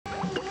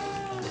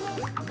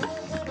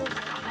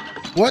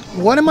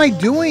What am I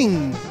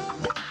doing?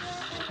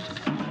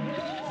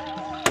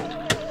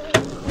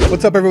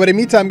 What's up, everybody?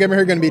 Me, Tom Gamer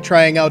here, going to be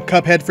trying out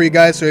Cuphead for you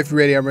guys. So if you're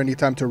ready, I'm ready.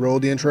 Time to roll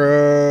the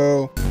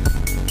intro.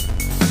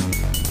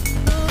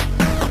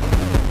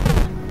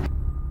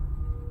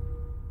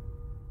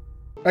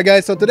 Alright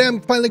guys, so today I'm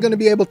finally going to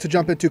be able to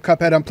jump into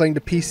Cuphead. I'm playing the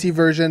PC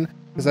version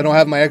because I don't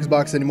have my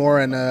Xbox anymore,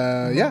 and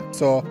yeah,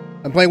 so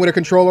I'm playing with a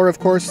controller, of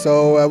course.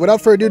 So without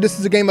further ado, this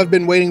is a game I've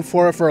been waiting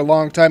for a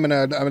long time, and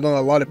I know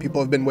a lot of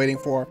people have been waiting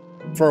for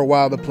a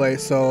while to play.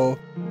 So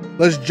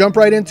let's jump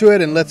right into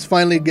it and let's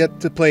finally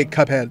get to play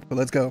Cuphead. But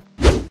let's go.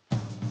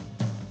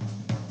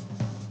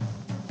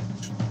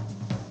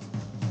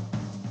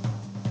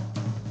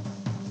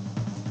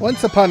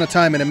 Once upon a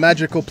time, in a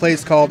magical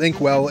place called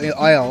Inkwell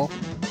Isle,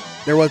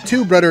 there were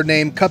two brothers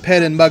named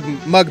Cuphead and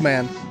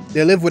Mugman.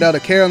 They lived without a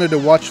care under the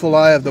watchful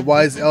eye of the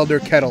wise elder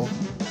Kettle.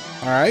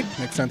 Alright,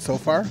 makes sense so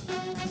far.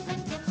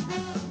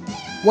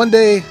 One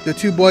day, the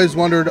two boys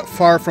wandered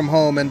far from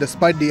home, and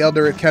despite the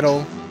elder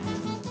Kettle's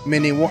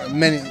many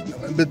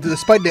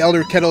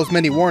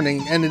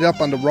warnings, ended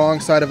up on the wrong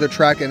side of the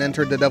track and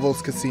entered the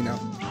Devil's Casino.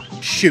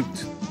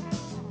 Shoot!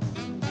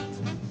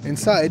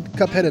 Inside,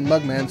 Cuphead and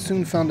Mugman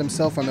soon found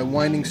himself on the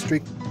winning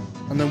streak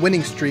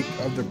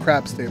of the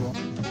craps table.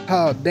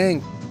 "Ah,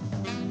 dang!"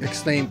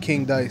 exclaimed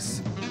King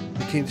Dice,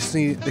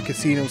 the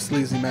casino's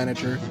sleazy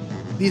manager.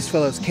 "These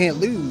fellas can't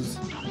lose."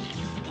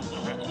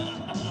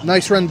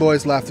 "Nice run,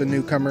 boys," laughed the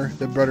newcomer.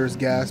 The brothers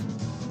gasped.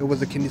 It was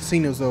the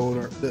casino's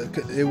owner.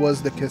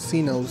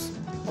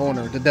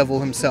 The devil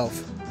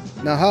himself.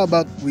 "Now, how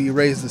about we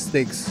raise the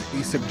stakes?"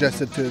 he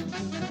suggested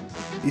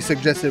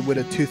with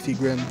a toothy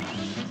grin.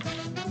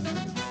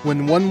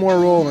 "Win one more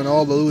roll and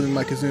all the loot in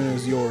my casino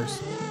is yours,"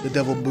 the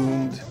devil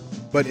boomed.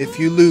 "But if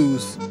you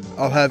lose,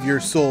 I'll have your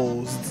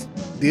souls.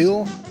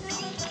 Deal?"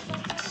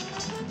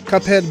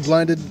 Cuphead,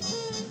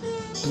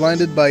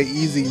 blinded by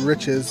easy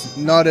riches,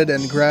 nodded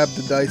and grabbed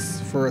the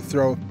dice for a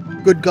throw.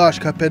 "Good gosh,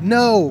 Cuphead,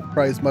 no!"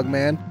 cries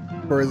Mugman,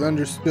 for he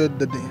understood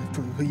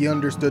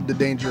the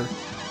danger,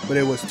 but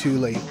it was too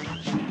late.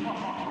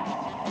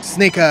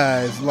 "Snake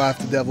eyes,"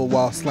 laughed the devil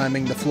while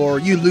slamming the floor.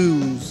 "You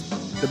lose."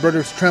 The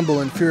brothers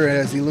trembled in fear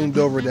as he loomed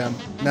over them.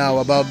 "Now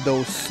about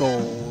those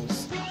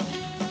souls."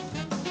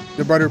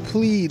 The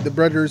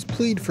brothers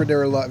plead for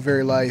their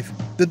very life.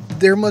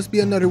 "There must be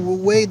another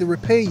way to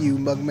repay you,"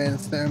 Mugman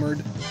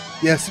stammered.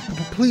 "Yes,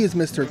 please,"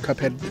 Mr.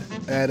 Cuphead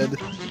added.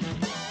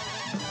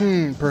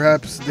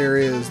 Perhaps there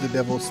is," the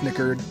devil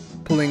snickered,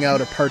 pulling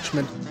out a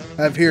parchment.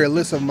 "I have here a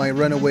list of my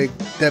runaway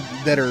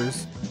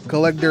debtors.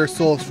 Collect their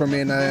souls for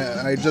me and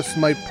I just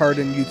might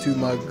pardon you two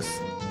mugs."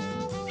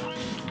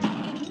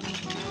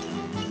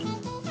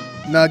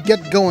 "Now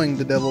get going,"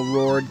 the devil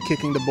roared,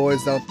 kicking the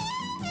boys out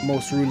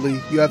most rudely.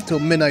 "You have till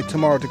midnight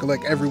tomorrow to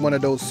collect every one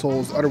of those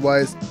souls,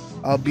 otherwise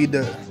I'll be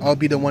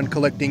the one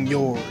collecting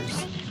yours."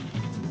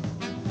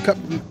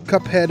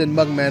 Cuphead and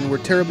Mugman were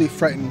terribly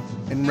frightened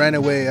and ran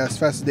away as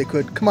fast as they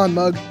could. "Come on,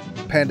 Mug,"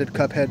 panted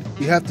Cuphead.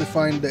 "You have to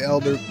find the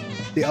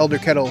elder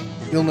Kettle.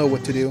 You'll know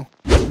what to do."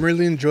 I'm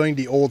really enjoying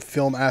the old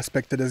film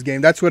aspect of this game.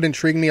 That's what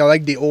intrigued me. I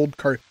like the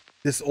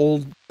this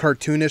old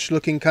cartoonish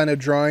looking kind of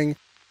drawing.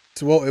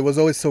 So, it was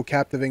always so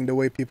captivating the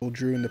way people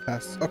drew in the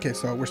past. Okay,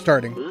 so we're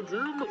starting.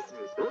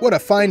 "What a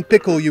fine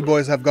pickle you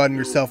boys have gotten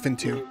yourself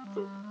into.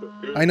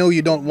 I know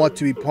you don't want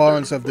to be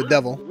pawns of the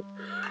devil,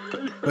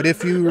 but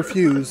if you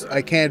refuse,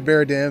 I can't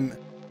bear to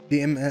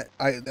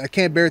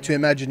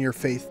imagine your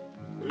faith.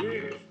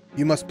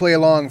 You must play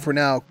along for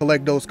now.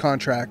 Collect those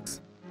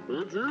contracts,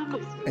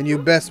 and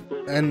you'd best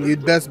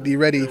be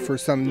ready for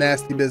some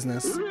nasty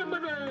business.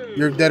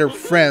 Your debtor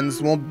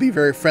friends won't be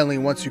very friendly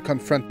once you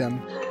confront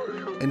them.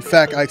 In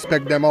fact, I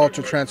expect them all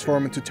to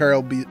transform into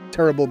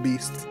terrible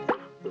beasts.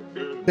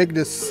 Take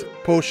this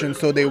potion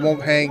so they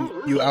won't hang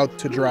you out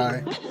to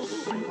dry.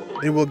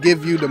 It will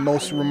give you the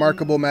most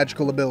remarkable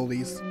magical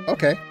abilities."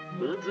 Okay.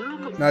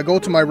 "Now go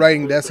to my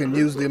writing desk and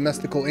use the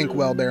mystical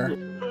inkwell there.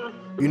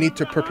 You need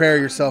to prepare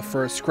yourself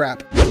for a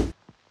scrap."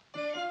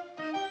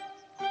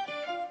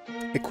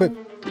 Equip.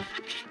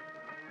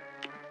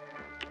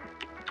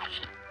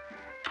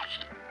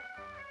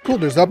 Cool,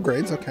 there's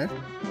upgrades, okay.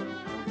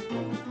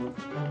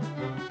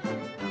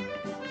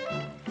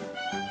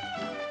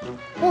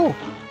 Oh.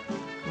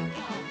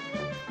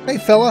 "Hey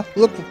fella,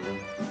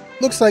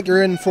 looks like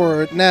you're in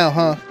for it now,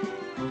 huh?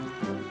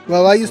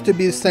 Well, I used to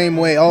be the same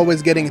way,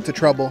 always getting into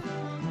trouble.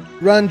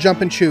 Run,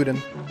 jump, and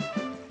shooting.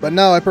 But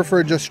now I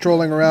prefer just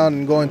strolling around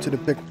and going to the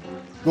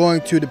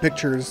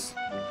pictures.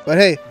 But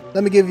hey,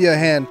 let me give you a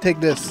hand.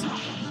 Take this."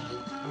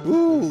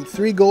 Ooh,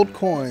 3 gold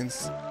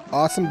coins.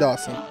 Awesome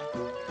Dawson.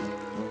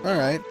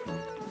 Alright.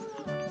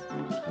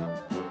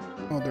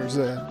 Oh, there's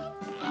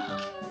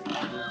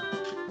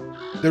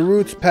the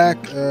roots pack,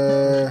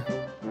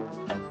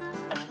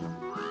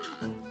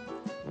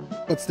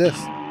 what's this?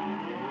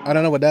 I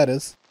don't know what that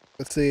is.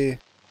 Let's see.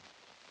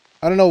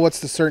 I don't know what's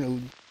the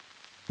certain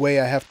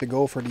way I have to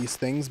go for these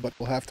things, but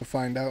we'll have to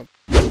find out.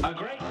 A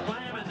great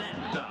slam and then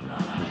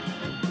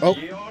some. Oh.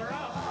 You're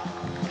up.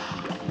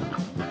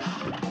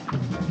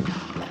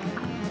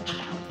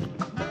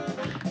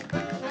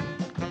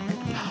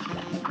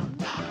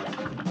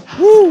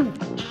 Woo!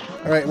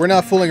 Alright, we're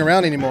not fooling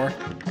around anymore.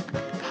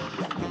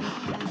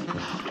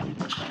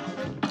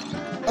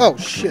 Oh,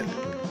 shit.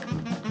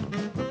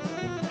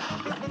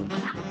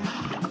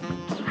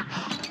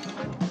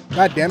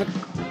 God damn it.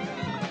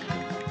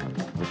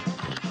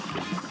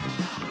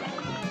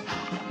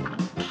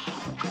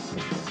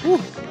 Woo.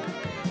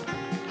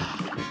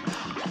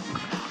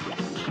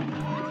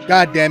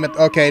 God damn it.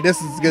 Okay,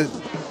 this is good.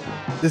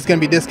 This is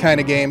gonna be this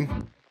kind of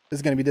game. This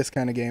is gonna be this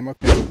kind of game.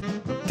 Okay.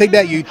 Take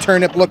that, you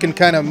turnip-looking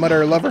kind of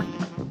mother lover.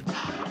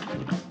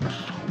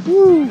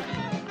 Woo!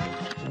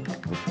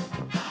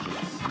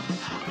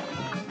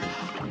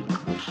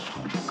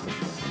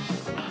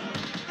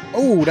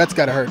 Oh, that's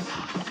gotta hurt.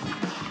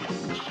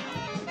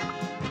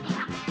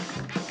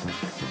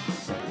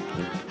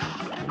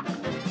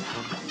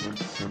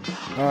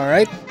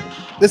 Alright.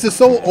 This is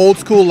so old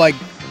school, like,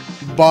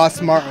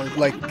 boss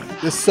like,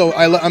 this is so,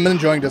 I'm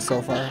enjoying this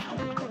so far.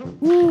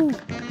 Woo!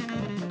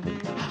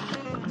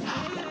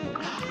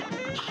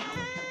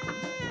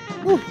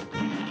 Woo!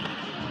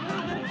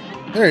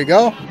 There you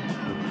go.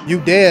 You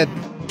dead,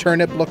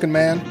 turnip-looking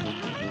man.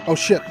 Oh,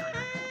 shit.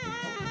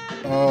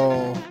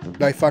 Oh,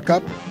 did I fuck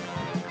up?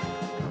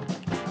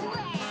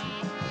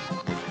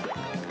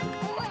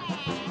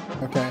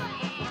 Okay.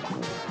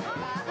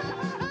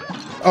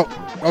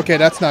 Oh, okay,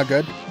 that's not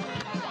good.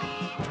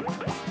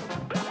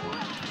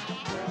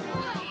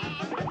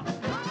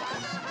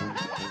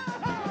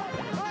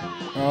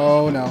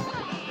 Oh, no.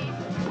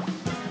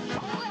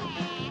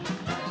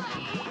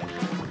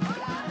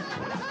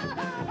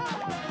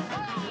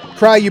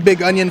 Cry, you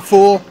big onion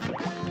fool.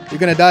 You're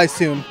gonna die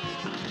soon.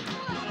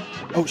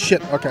 Oh,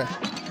 shit, okay.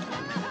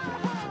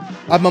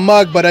 I'm a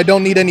mug, but I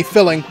don't need any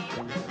filling.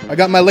 I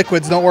got my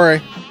liquids, don't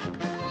worry.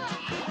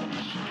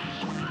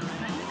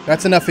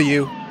 That's enough of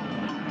you.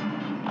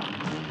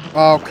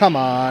 Oh, come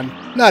on.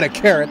 Not a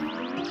carrot.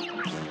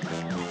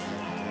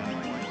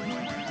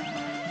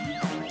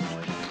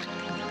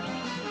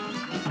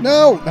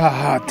 No!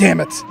 Ah, damn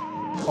it.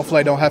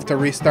 Hopefully I don't have to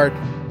restart.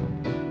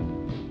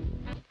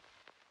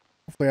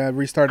 Hopefully I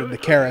restarted the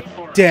carrot.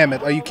 Damn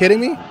it. Are you kidding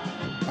me?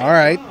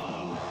 Alright.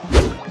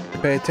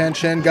 Pay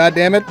attention. God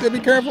damn it. Be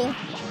careful.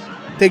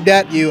 Take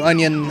that, you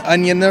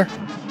onioner.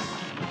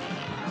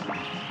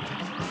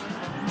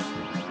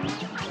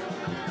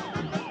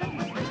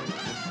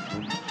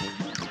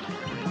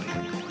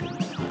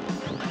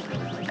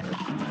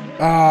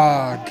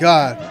 Ah,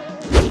 God.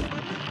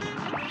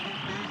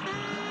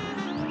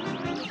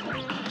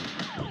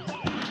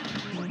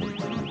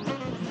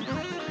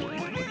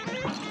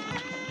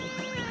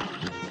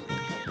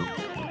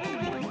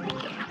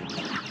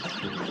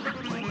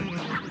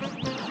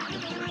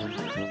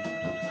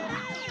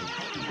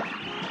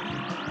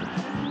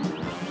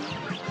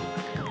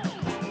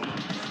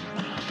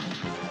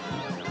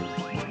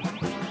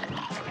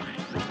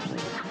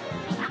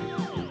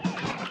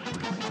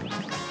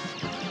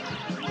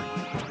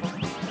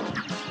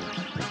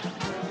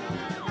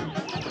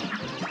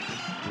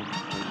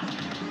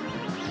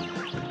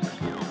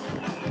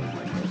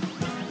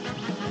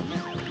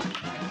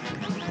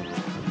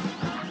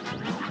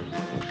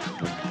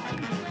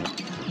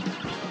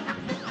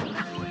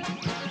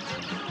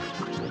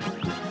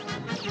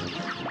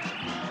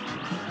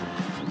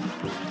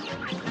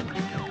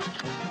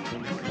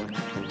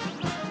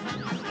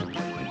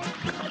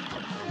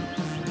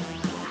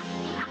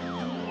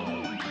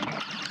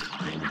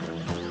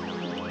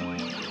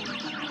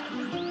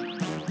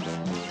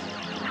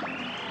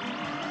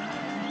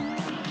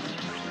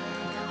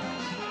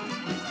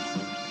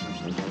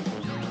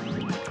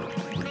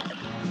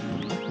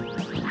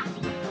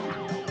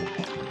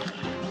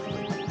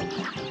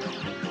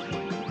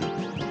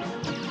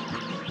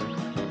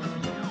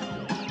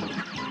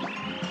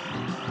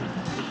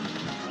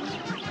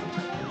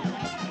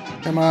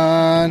 Come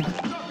on.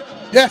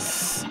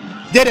 Yes!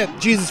 Did it!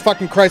 Jesus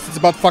fucking Christ, it's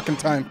about fucking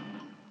time.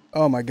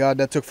 Oh my God,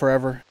 that took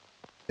forever.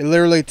 It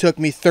literally took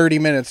me 30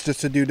 minutes just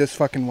to do this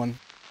fucking one.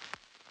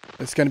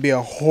 It's gonna be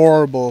a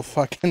horrible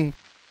fucking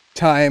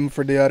time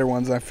for the other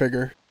ones, I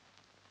figure.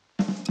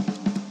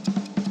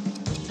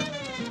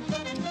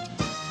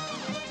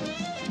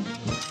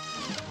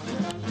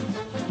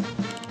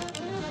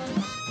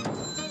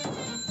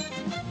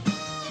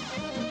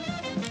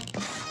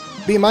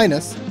 B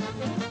minus.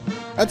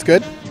 That's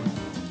good.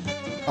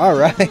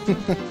 Alright.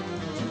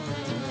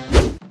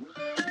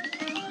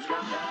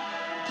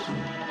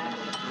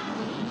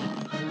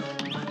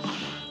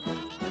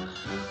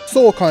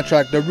 Soul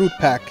contract, the root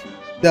pack.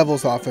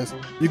 Devil's office.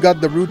 You got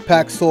the root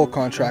pack soul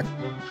contract.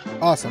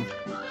 Awesome.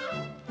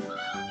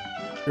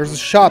 There's a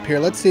shop here.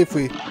 Let's see if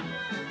we...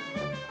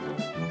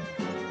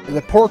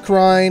 The Pork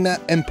Rind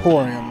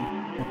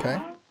Emporium. Okay.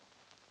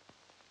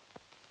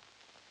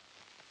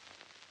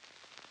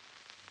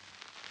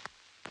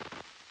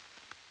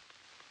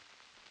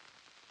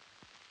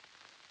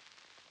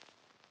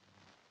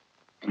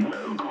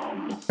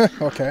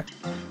 Okay.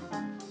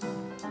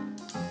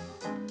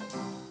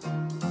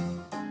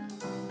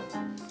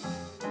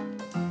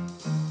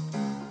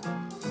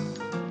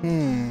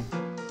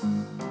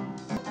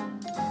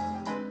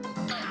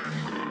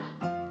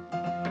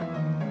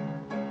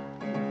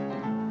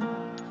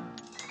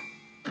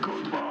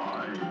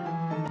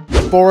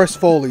 Forest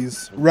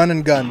Follies. Run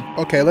and gun.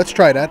 Okay, let's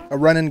try that. A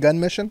run and gun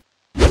mission?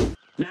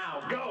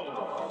 Now go.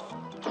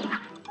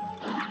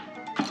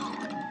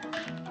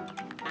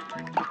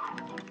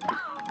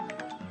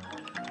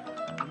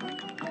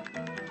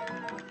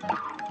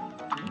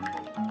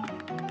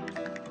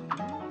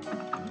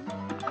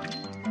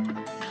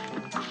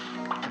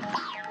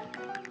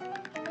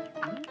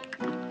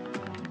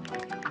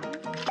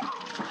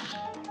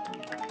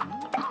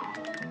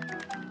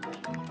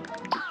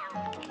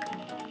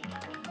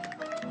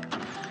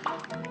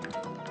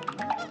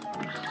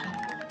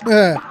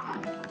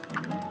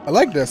 I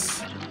like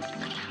this.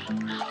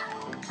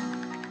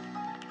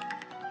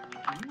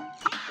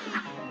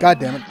 God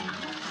damn it.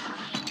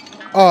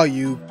 Oh,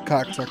 you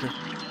cocksucker.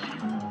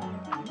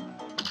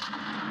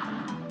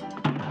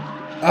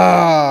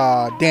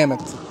 Ah, damn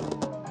it.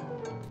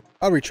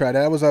 I'll retry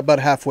that. I was about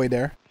halfway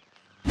there.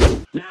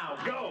 Now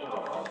go.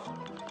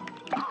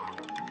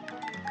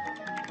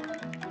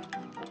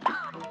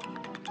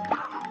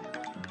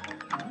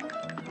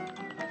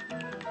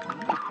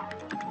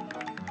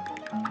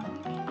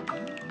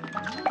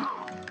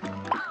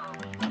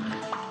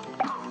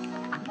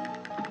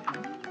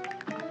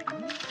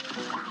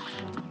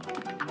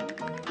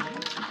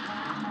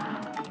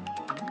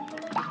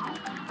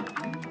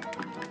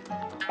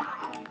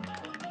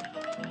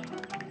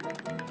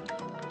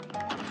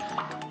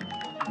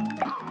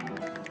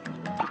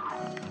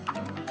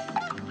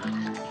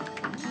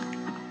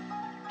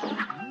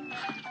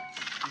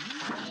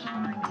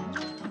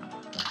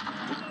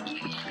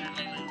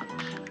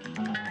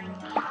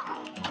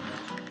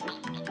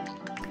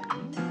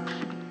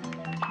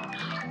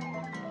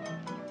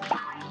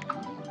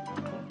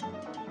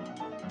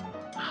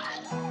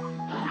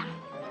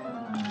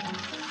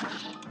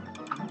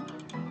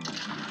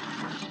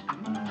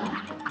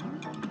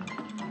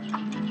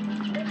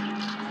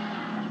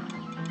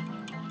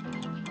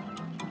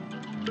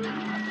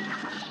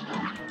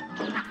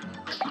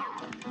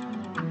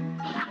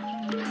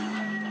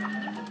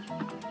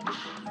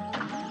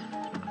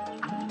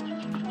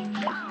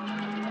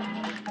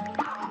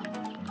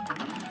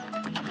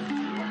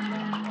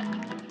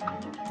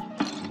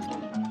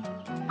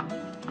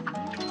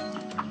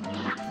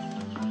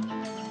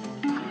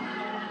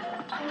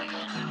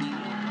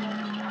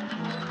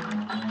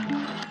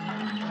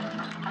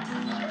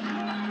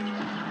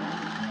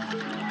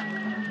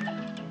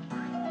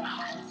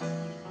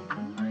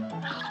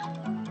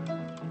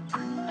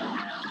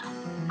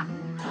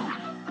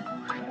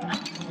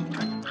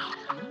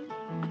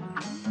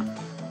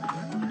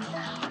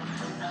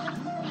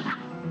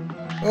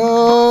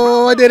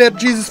 Oh, I did it!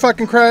 Jesus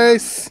fucking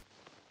Christ!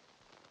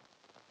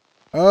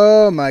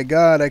 Oh my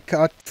god, I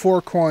caught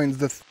 4 coins.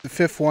 The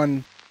fifth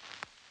one...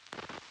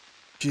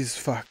 Jesus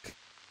fuck.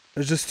 It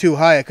was just too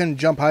high. I couldn't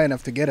jump high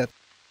enough to get it.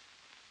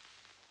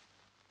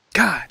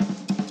 God!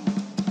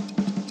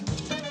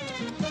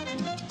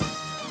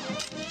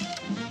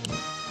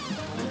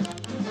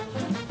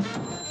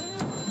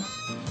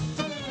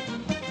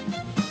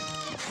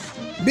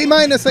 B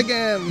minus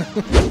again!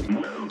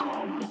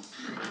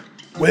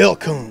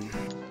 Welcome!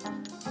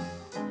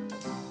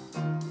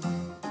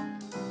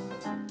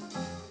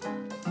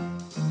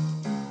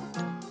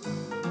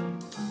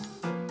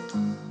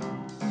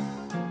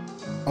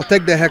 I'll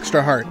take the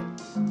extra heart.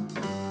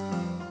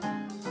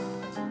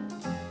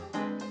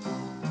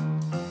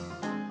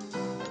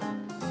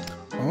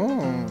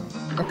 Oh,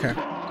 okay.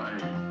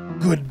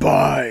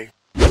 Goodbye.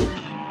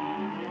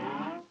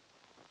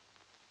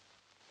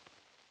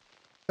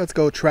 Let's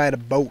go try the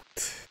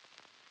boat.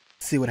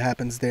 See what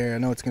happens there. I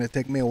know it's going to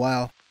take me a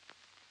while.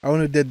 I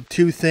only did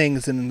 2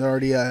 things in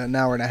already an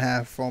hour and a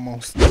half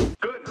almost.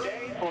 Good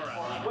day for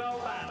a swell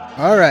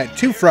battle. Alright,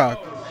 2 frog.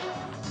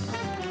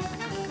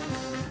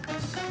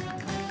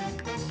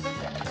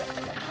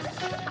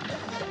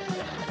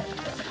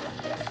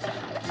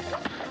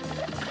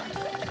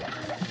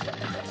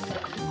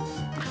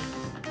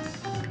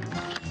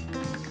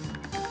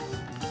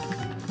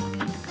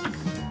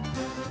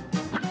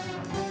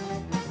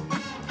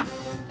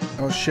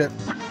 Oh shit.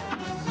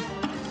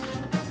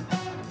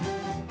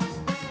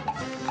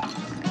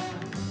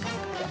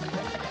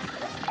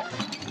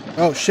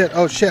 Oh shit,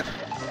 oh shit.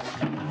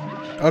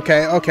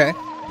 Okay, okay.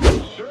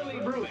 Surely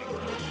brewing.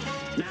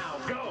 Now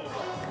go.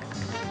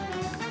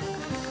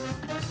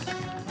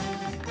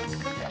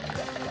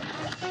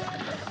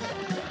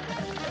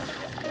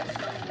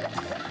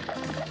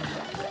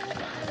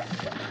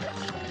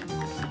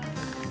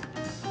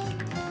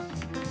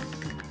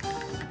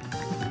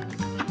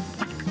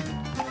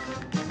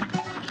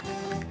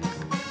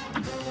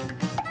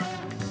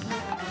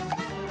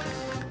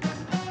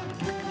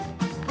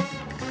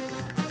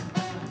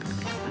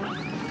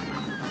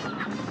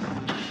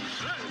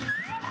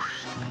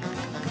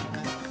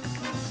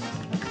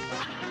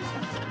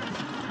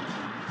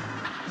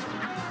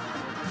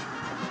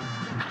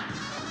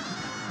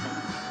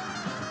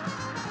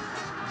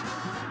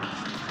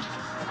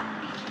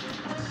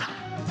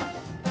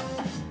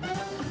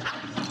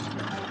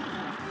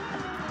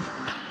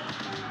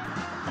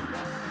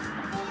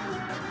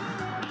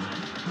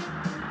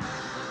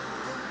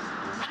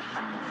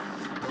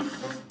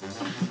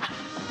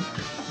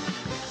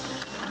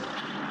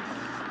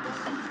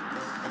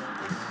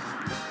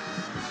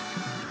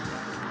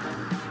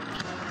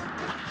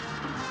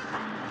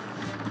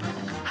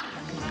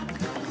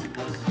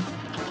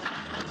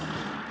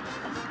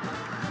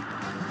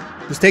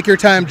 Just take your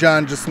time,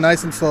 John. Just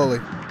nice and slowly.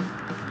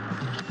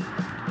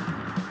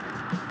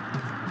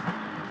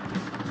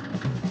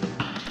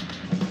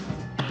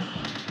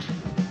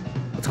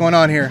 What's going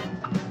on here?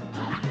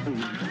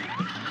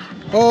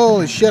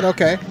 Holy shit,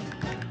 okay.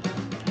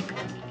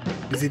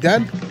 Is he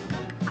dead?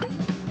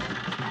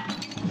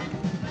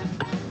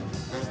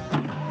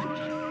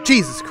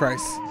 Jesus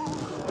Christ.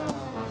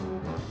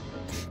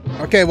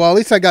 Okay, well at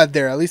least I got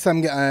there. At least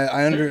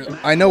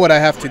I know what I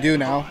have to do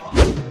now.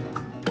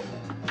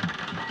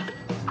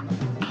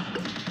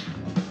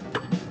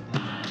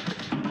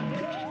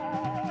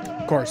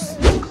 Of course.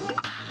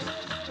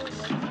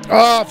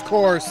 Oh, of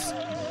course.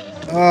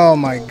 Oh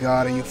my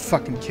god, are you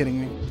fucking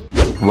kidding me?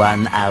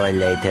 1 hour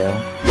later.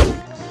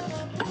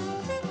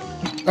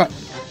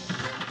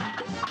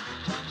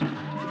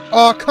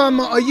 Oh, come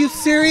on. Are you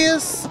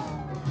serious?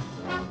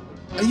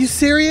 Are you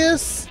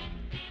serious?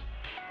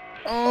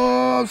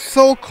 Oh,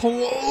 so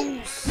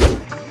close.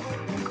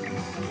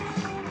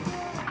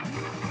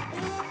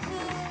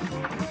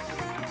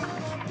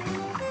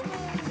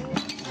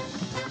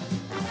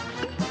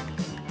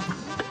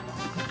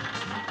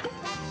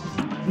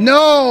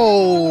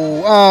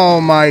 No! Oh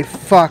my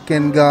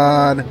fucking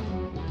god.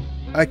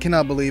 I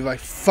cannot believe I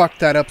fucked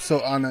that up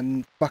so on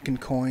a fucking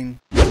coin.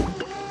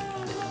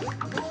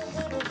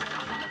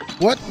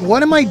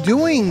 What am I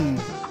doing?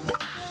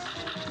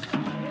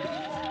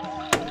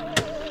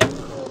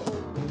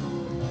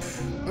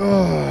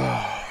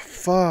 Oh,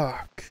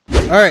 fuck.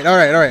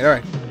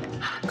 Alright.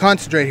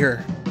 Concentrate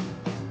here.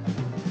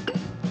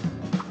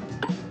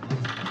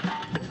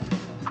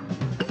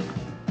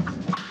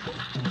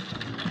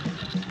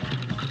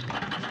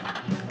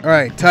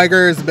 Alright,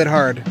 Tiger is a bit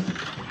hard.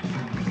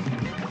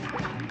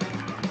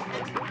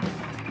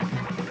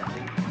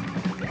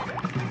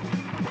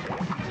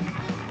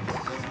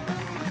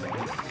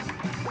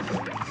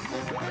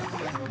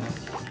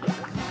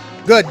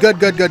 Good.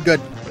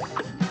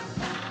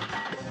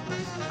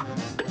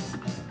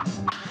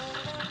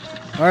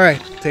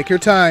 Alright, take your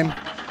time.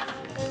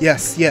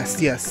 Yes.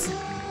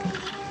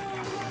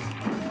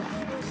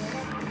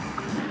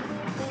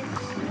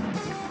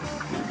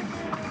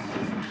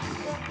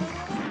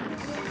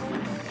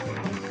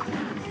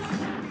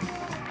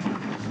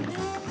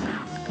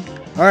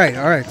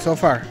 Alright, so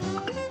far.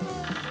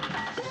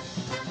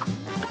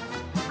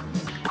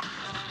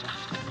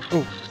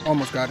 Oh,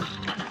 almost got it.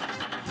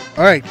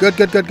 Alright, good.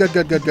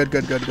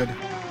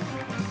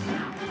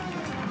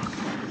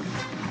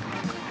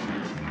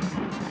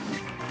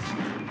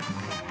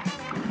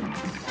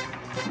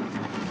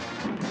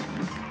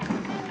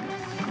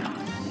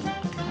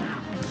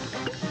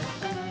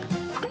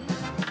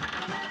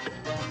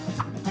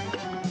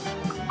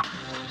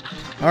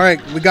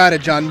 Alright, we got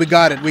it, John. We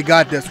got it. We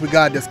got this.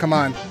 Come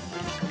on.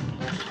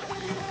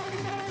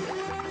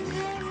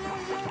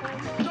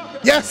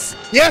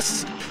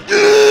 Yes!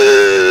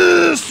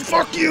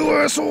 Fuck you,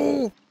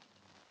 asshole!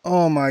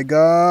 Oh my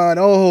god.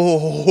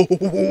 Oh.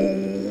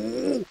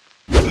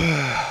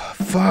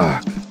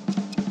 Fuck.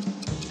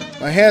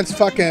 My hand's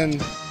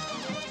fucking...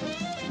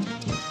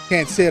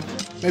 Can't see it.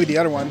 Maybe the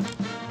other one.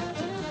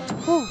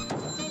 Whew.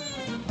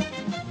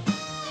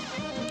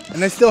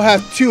 And I still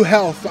have 2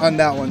 health on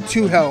that one.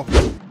 2 health.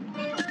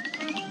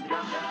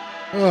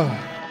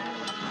 Ugh.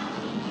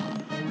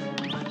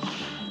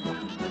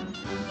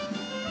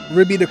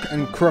 Ribby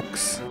and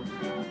Crooks.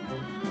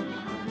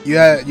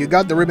 Yeah, you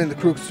got the Ribby and the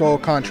Crooks solo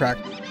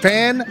contract.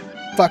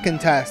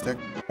 Fan-fucking-tastic.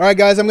 Alright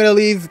guys, I'm gonna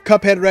leave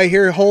Cuphead right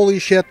here. Holy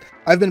shit.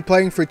 I've been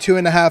playing for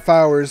 2.5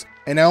 hours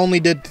and I only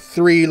did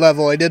 3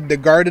 level. I did the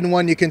garden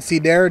one you can see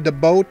there, the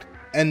boat,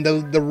 and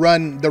the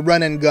run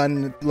and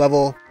gun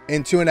level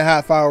in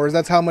 2.5 hours.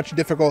 That's how much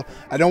difficult.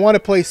 I don't want to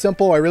play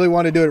simple. I really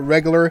want to do it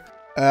regular.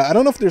 I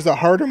don't know if there's a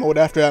harder mode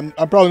after that.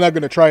 I'm probably not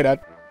going to try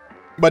that.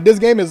 But this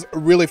game is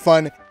really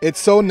fun. It's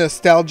so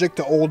nostalgic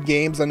to old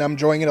games and I'm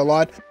enjoying it a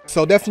lot.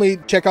 So definitely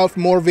check out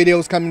more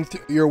videos coming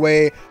your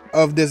way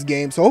of this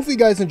game. So hopefully you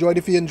guys enjoyed.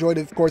 If you enjoyed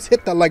it, of course,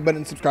 hit that like button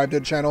and subscribe to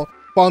the channel.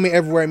 Follow me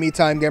everywhere,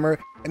 MeTimeGamer.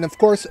 And of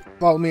course,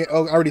 follow me.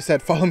 Oh, I already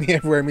said follow me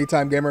everywhere,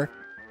 MeTimeGamer.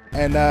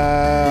 And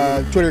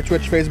Twitter,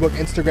 Twitch, Facebook,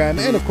 Instagram,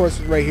 and of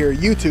course right here,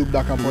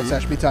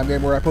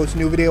 youtube.com/MeTimeGamer, where I post a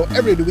new video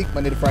every day of the week,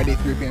 Monday to Friday,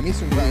 3 p.m.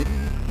 Eastern Time.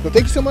 So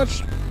thank you so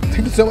much.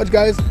 Thank you so much,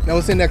 guys. Now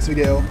we'll see you next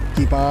video.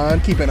 Keep on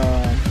keeping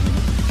on.